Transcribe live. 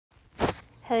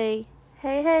Hey,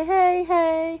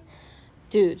 hey.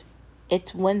 Dude,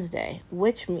 it's Wednesday,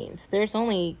 which means there's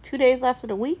only 2 days left of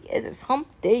the week. It is hump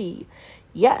day.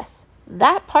 Yes,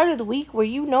 that part of the week where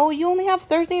you know you only have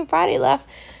Thursday and Friday left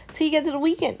till you get to the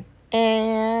weekend.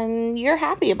 And you're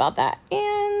happy about that.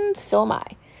 And so am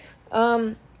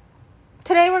I.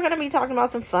 Today we're going to be talking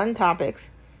about some fun topics.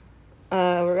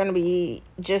 We're going to be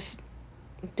just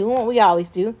doing what we always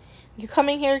do. You're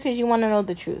coming here because you want to know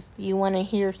the truth. You want to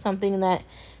hear something that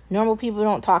normal people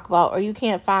don't talk about, or you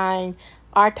can't find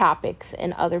our topics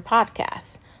in other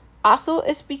podcasts. Also,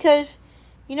 it's because,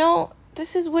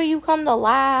 this is where you come to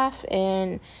laugh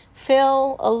and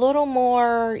feel a little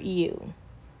more you.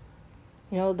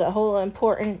 The whole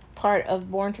important part of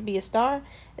Born to be a Star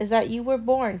is that you were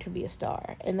born to be a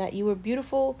star and that you were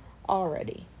beautiful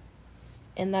already.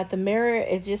 And that the mirror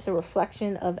is just a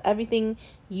reflection of everything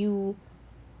you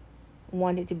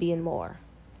wanted to be and more.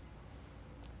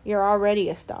 You're already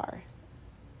a star.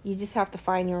 You just have to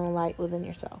find your own light within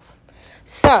yourself.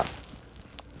 So,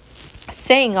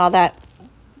 saying all that,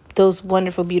 those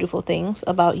wonderful, beautiful things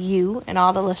about you and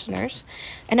all the listeners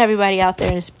and everybody out there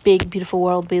in this big, beautiful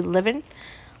world we live in,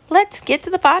 let's get to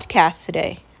the podcast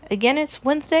today. Again, it's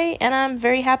Wednesday, and I'm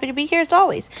very happy to be here as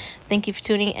always. Thank you for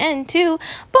tuning in to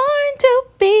Born to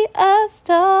be a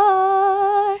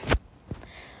Star.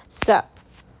 So,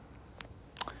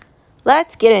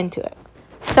 let's get into it.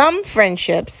 Some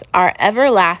friendships are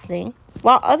everlasting,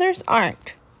 while others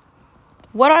aren't.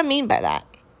 What do I mean by that?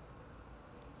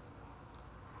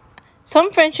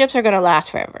 Some friendships are going to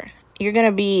last forever. You're going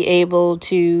to be able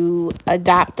to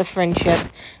adapt the friendship,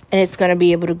 and it's going to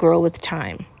be able to grow with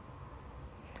time.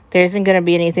 There isn't going to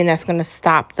be anything that's going to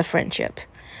stop the friendship.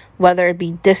 Whether it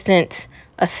be distance,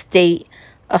 a state,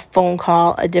 a phone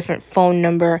call, a different phone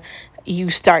number,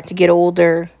 you start to get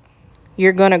older,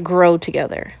 you're going to grow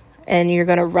together, and you're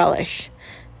going to relish.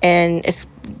 And it's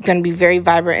going to be very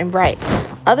vibrant and bright.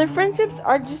 Other friendships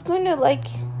are just going to,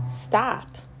 stop.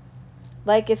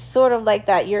 It's sort of like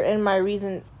that. You're in my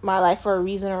life for a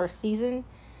reason or a season.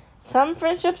 Some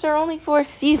friendships are only for a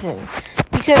season.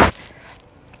 Because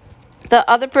the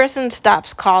other person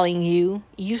stops calling you.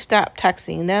 You stop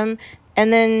texting them.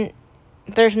 And then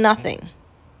there's nothing.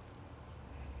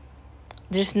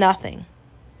 Just nothing.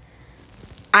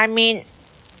 I mean,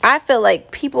 I feel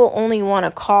like people only want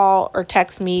to call or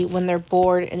text me when they're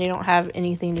bored and they don't have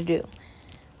anything to do.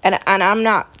 And I'm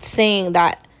not saying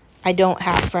that I don't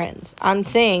have friends. I'm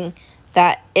saying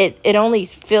that it only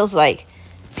feels like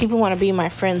people want to be my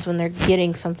friends when they're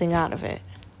getting something out of it.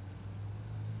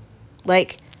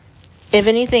 Like, if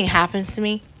anything happens to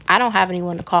me, I don't have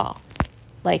anyone to call.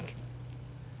 I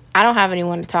don't have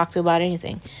anyone to talk to about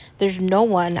anything. There's no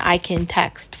one I can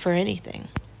text for anything.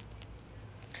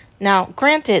 Now,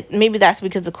 granted, maybe that's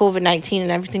because of COVID-19 and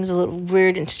everything's a little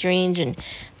weird and strange and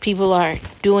people are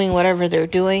doing whatever they're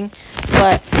doing.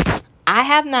 But I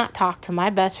have not talked to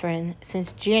my best friend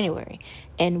since January.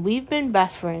 And we've been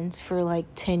best friends for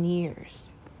 10 years.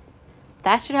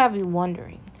 That should have you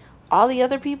wondering. All the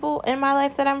other people in my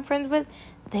life that I'm friends with,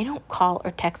 they don't call or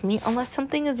text me unless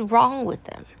something is wrong with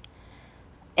them.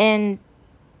 And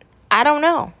I don't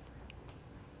know.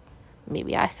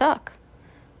 Maybe I suck.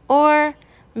 Or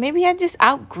maybe I just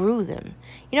outgrew them.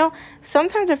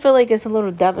 Sometimes I feel like it's a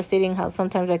little devastating how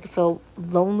sometimes I can feel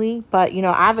lonely. But,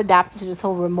 I've adapted to this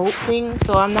whole remote thing.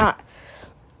 So I'm not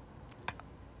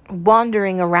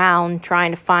wandering around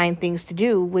trying to find things to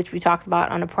do, which we talked about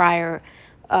on a prior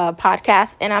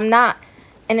podcast. And I'm not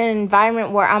in an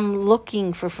environment where I'm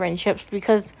looking for friendships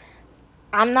because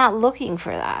I'm not looking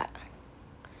for that.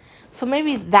 So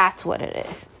maybe that's what it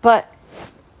is. But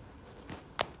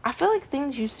I feel like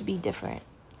things used to be different.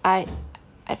 I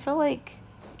feel like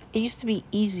it used to be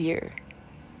easier.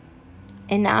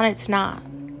 And now it's not.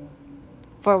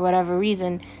 For whatever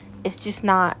reason, it's just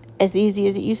not as easy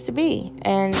as it used to be.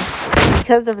 And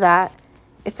because of that,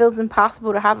 it feels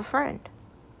impossible to have a friend.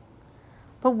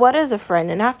 But what is a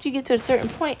friend? And after you get to a certain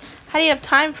point, how do you have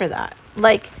time for that?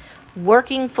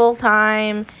 Working full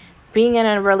time, being in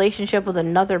a relationship with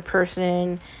another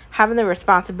person, having the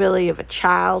responsibility of a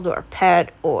child or a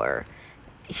pet, or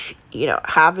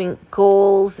having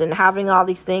goals and having all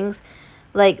these things.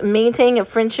 Maintaining a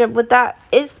friendship with that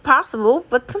is possible,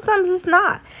 but sometimes it's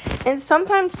not. And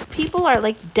sometimes people are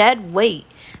dead weight.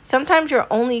 Sometimes you're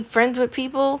only friends with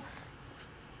people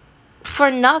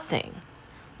for nothing.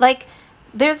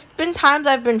 There's been times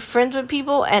I've been friends with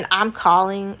people and I'm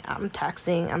calling, I'm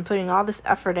texting, I'm putting all this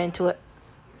effort into it.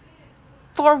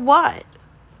 For what?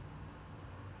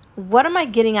 What am I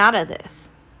getting out of this?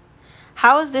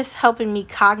 How is this helping me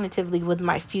cognitively with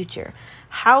my future?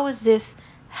 How is this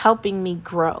helping me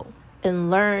grow?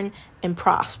 and learn and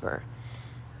prosper.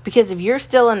 Because if you're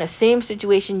still in the same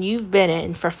situation you've been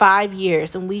in for 5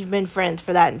 years and we've been friends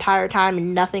for that entire time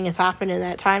and nothing has happened in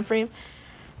that time frame,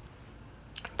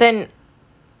 then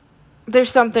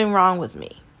there's something wrong with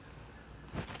me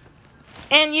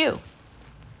and you.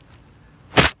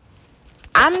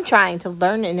 I'm trying to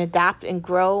learn and adapt and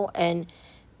grow and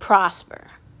prosper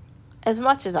as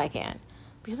much as I can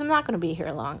because I'm not going to be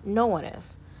here long. No one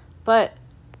is. But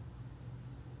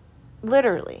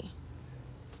literally,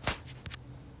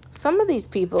 some of these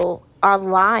people are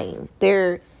lying.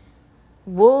 They're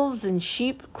wolves in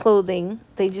sheep clothing.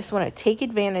 They just want to take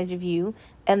advantage of you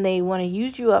and they want to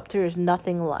use you up till there's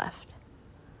nothing left.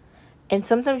 And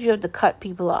sometimes you have to cut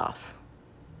people off.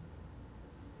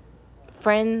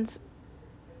 Friends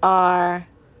are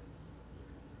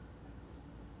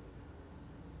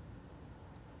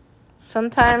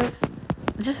sometimes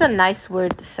just a nice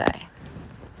word to say.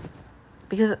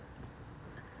 Because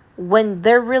when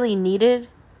they're really needed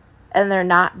and they're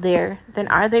not there, then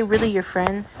are they really your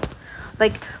friends?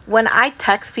 Like, when I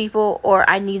text people or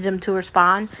I need them to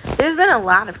respond, there's been a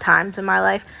lot of times in my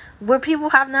life where people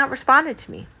have not responded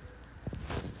to me.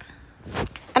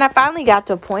 And I finally got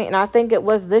to a point, and I think it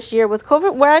was this year with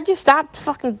COVID, where I just stopped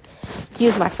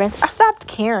excuse my French, I stopped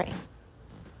caring.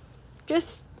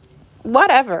 Just,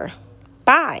 whatever.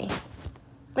 Bye.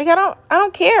 Like, I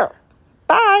don't care.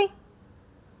 Bye.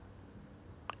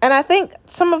 And I think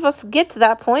some of us get to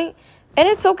that point, and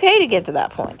it's okay to get to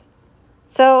that point.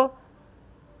 So,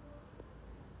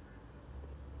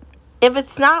 if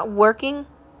it's not working,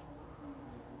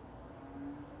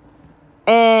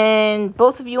 and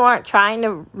both of you aren't trying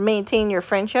to maintain your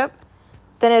friendship,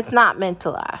 then it's not meant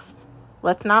to last.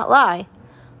 Let's not lie.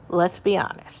 Let's be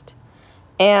honest.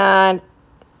 And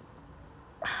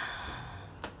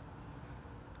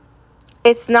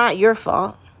it's not your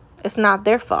fault. It's not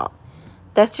their fault.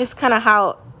 That's just kind of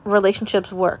how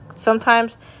relationships work.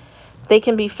 Sometimes they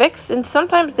can be fixed and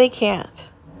sometimes they can't.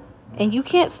 And you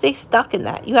can't stay stuck in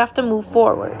that. You have to move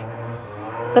forward.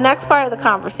 The next part of the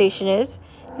conversation is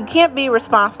you can't be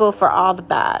responsible for all the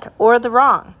bad or the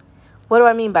wrong. What do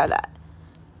I mean by that?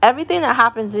 Everything that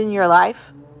happens in your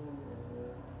life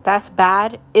that's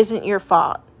bad isn't your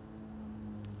fault.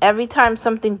 Every time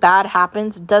something bad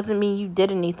happens doesn't mean you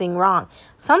did anything wrong.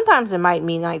 Sometimes it might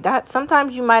mean like that.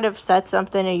 Sometimes you might have said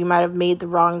something or you might have made the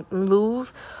wrong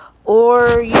move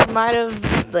or you might have,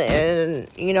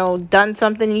 done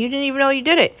something and you didn't even know you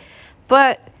did it.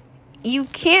 But you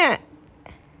can't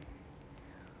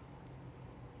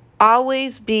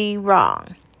always be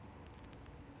wrong.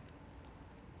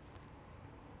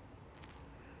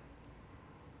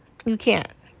 You can't.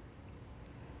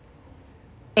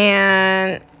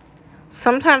 And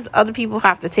sometimes other people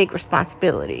have to take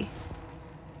responsibility.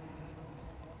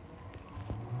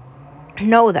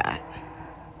 Know that.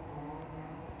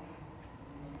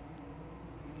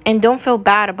 And don't feel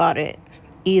bad about it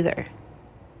either.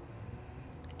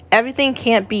 Everything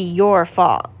can't be your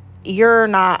fault. You're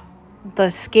not the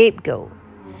scapegoat.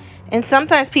 And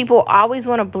sometimes people always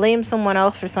want to blame someone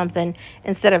else for something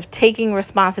instead of taking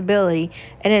responsibility.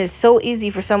 And it is so easy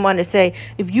for someone to say,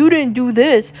 if you didn't do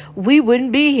this, we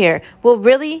wouldn't be here. Well,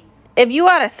 really? If you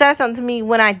had said something to me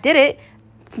when I did it,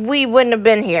 we wouldn't have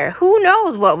been here. Who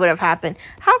knows what would have happened?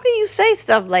 How can you say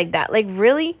stuff like that? Like,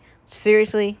 really?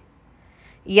 Seriously?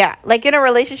 Yeah, like in a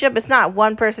relationship, it's not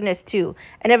one person, it's two.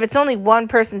 And if it's only one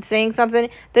person saying something,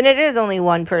 then it is only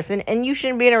one person. And you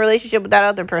shouldn't be in a relationship with that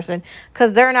other person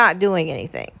because they're not doing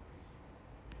anything.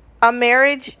 A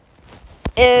marriage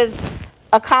is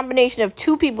a combination of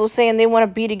two people saying they want to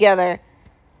be together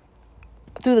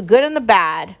through the good and the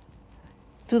bad,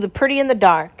 through the pretty and the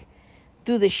dark,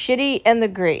 through the shitty and the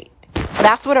great.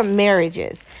 That's what a marriage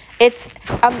is. It's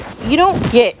you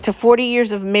don't get to 40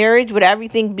 years of marriage with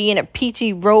everything being a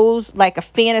peachy rose, like a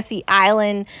fantasy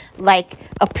island, like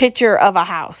a picture of a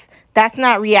house. That's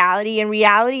not reality. In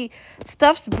reality,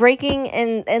 stuff's breaking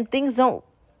and things don't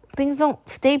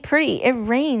stay pretty. It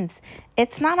rains.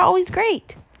 It's not always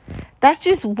great. That's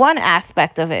just one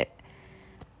aspect of it.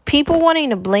 People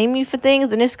wanting to blame you for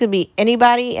things, and this could be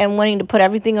anybody, and wanting to put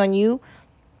everything on you,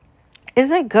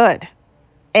 isn't good.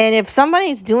 And if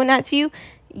somebody's doing that to you,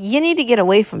 you need to get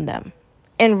away from them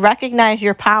and recognize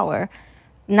your power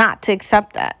not to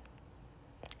accept that.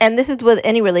 And this is with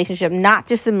any relationship, not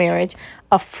just a marriage,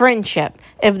 a friendship.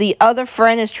 If the other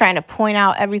friend is trying to point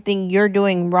out everything you're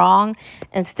doing wrong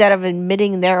instead of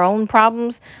admitting their own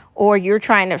problems, or you're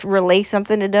trying to relay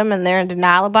something to them and they're in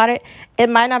denial about it, it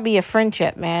might not be a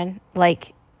friendship, man.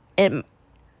 Like,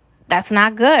 that's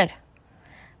not good.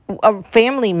 A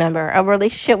family member, a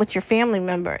relationship with your family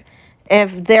member,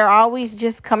 If they're always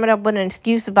just coming up with an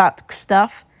excuse about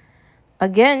stuff,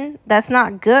 again, that's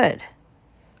not good.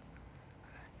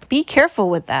 Be careful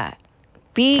with that.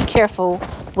 Be careful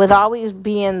with always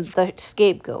being the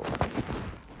scapegoat.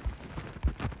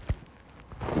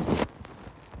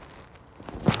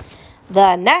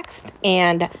 The next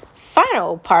and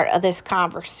final part of this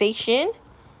conversation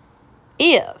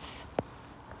is,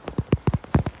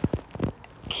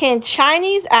 can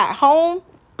Chinese at home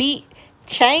beat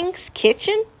Chang's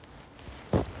Kitchen?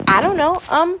 I don't know.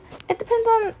 It depends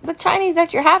on the Chinese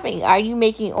that you're having. Are you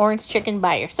making orange chicken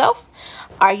by yourself?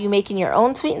 Are you making your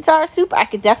own sweet and sour soup? I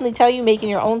could definitely tell you making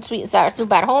your own sweet and sour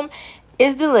soup at home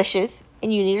is delicious,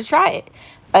 and you need to try it.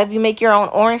 If you make your own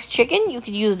orange chicken, you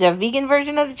could use the vegan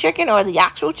version of the chicken or the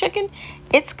actual chicken.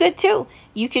 It's good too.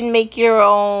 You can make your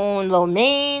own lo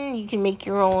mein. You can make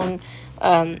your own,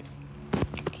 um,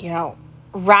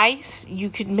 rice. You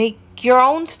could make your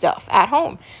own stuff at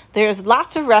home. There's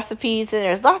lots of recipes and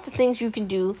there's lots of things you can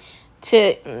do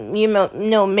to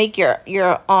make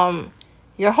your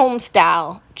home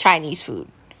style Chinese food.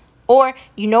 Or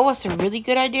what's a really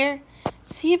good idea?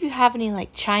 See if you have any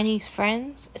like Chinese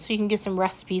friends so you can get some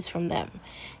recipes from them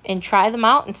and try them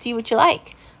out and see what you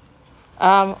like.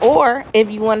 Or if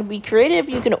you want to be creative,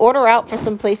 you can order out for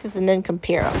some places and then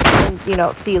compare them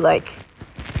and see like,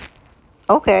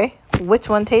 okay, which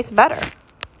one tastes better?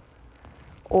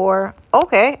 Or,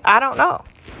 okay, I don't know.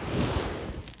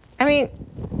 I mean,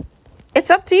 it's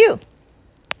up to you.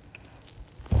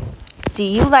 Do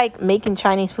you like making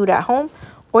Chinese food at home,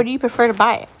 or do you prefer to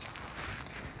buy it?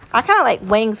 I kind of like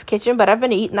Wang's Kitchen, but I've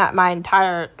been eating that my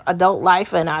entire adult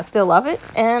life, and I still love it.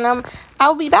 And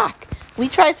I'll be back. We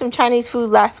tried some Chinese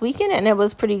food last weekend, and it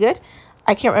was pretty good.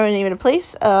 I can't remember the name of the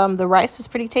place. The rice was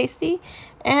pretty tasty.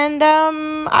 And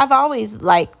I've always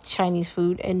liked Chinese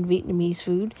food and Vietnamese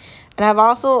food. And I've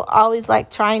also always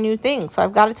liked trying new things. So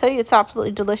I've got to tell you, it's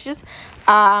absolutely delicious.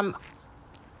 I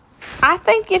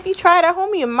think if you try it at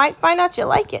home, you might find out you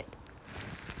like it.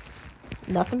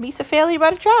 Nothing beats a failure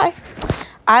but a try.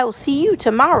 I will see you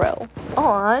tomorrow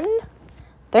on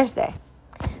Thursday.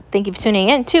 Thank you for tuning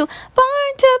in to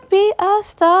Born to Be a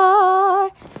Star.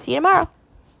 See you tomorrow.